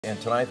And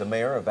tonight, the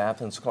mayor of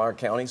Athens, Clarke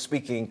County,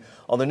 speaking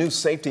on the new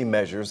safety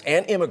measures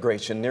and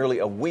immigration nearly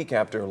a week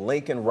after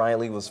Laken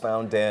Riley was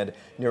found dead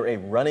near a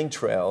running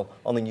trail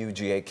on the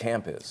UGA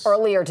campus.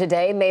 Earlier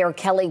today, Mayor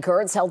Kelly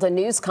Girtz held a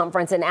news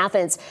conference in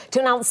Athens to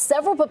announce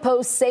several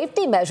proposed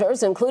safety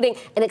measures, including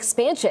an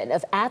expansion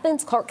of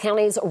Athens, Clarke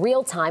County's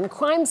real-time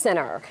crime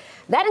center.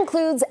 That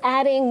includes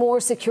adding more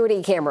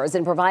security cameras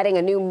and providing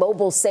a new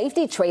mobile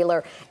safety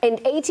trailer and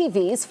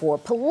ATVs for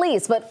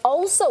police. But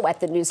also at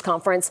the news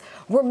conference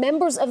were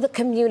members of the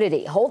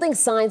community holding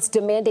signs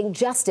demanding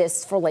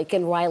justice for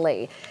Laken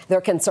Riley.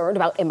 They're concerned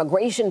about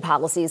immigration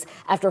policies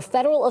after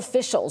federal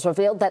officials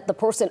revealed that the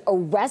person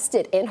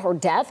arrested in her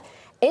death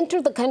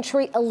entered the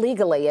country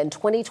illegally in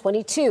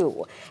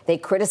 2022. They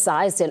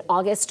criticized an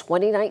August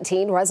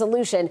 2019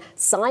 resolution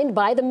signed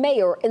by the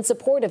mayor in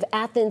support of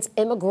Athens'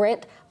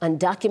 immigrant,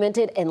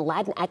 undocumented, and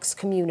Latinx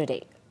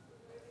community.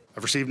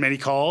 I've received many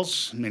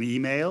calls, many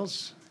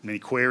emails, many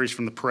queries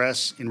from the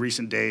press in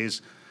recent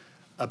days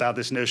about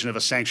this notion of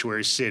a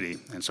sanctuary city,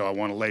 and so I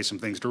want to lay some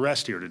things to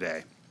rest here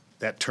today.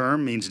 That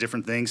term means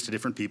different things to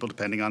different people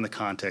depending on the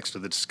context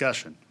of the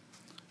discussion.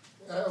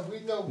 We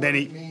know what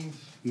it means.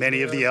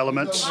 Many of the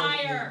elements.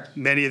 Liar.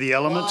 Many of the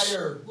elements.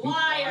 Liar.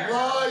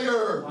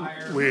 Liar.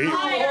 Liar. We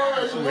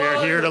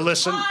are here to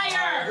listen.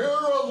 Liar. You're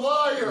a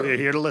liar. We are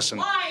here to listen.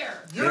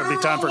 Liar. There'll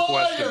be time for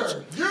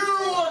questions. You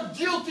are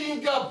guilty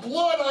and got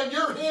blood on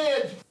your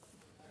head.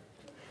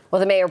 Well,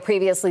 the mayor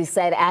previously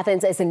said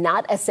Athens is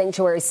not a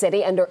sanctuary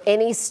city under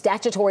any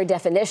statutory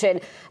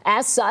definition.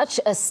 As such,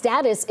 a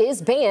status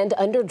is banned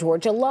under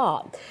Georgia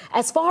law.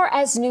 As far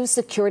as new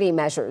security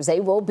measures,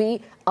 they will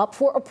be up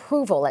for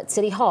approval at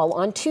City Hall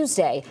on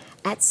Tuesday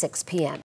at 6 p.m.